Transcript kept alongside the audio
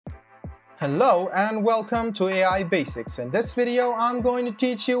Hello and welcome to AI Basics. In this video, I'm going to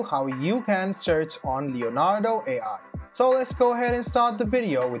teach you how you can search on Leonardo AI. So let's go ahead and start the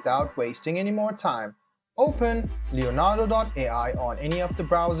video without wasting any more time. Open Leonardo.ai on any of the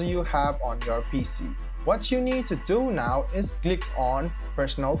browser you have on your PC. What you need to do now is click on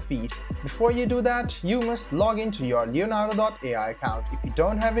Personal Feed. Before you do that, you must log into your Leonardo.ai account. If you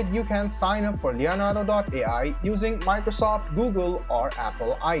don't have it, you can sign up for Leonardo.ai using Microsoft, Google or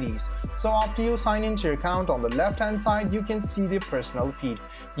Apple IDs. So after you sign into your account, on the left hand side you can see the Personal Feed.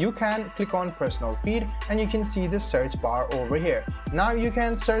 You can click on Personal Feed and you can see the search bar over here. Now you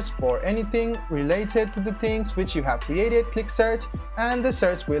can search for anything related to the things which you have created. Click search and the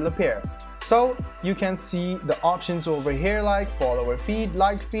search will appear. So you can see the options over here like follower feed,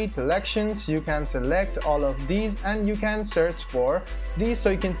 liked feed, collections. You can select all of these and you can search for these. So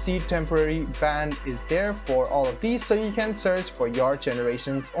you can see temporary ban is there for all of these. So you can search for your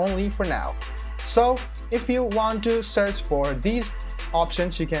generations only for now. So if you want to search for these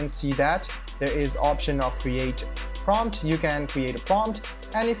options, you can see that there is option of create prompt. You can create a prompt,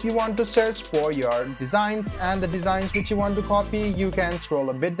 and if you want to search for your designs and the designs which you want to copy, you can scroll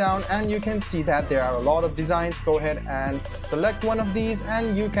a bit down and you can see that there are a lot of designs. Go ahead and select one of these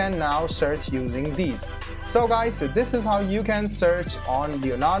and you can now search using these. So guys, this is how you can search on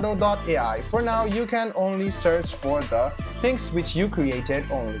Leonardo.ai. For now, you can only search for the things which you created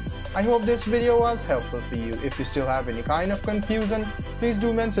only. I hope this video was helpful for you. If you still have any kind of confusion, please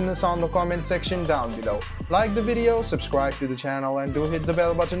do mention this on the comment section down below. Like the video, subscribe to the channel and do hit the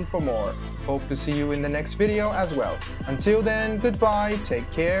bell button for more. Hope to see you in the next video as well. Until then, goodbye, take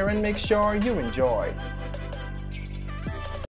care and make sure you enjoy.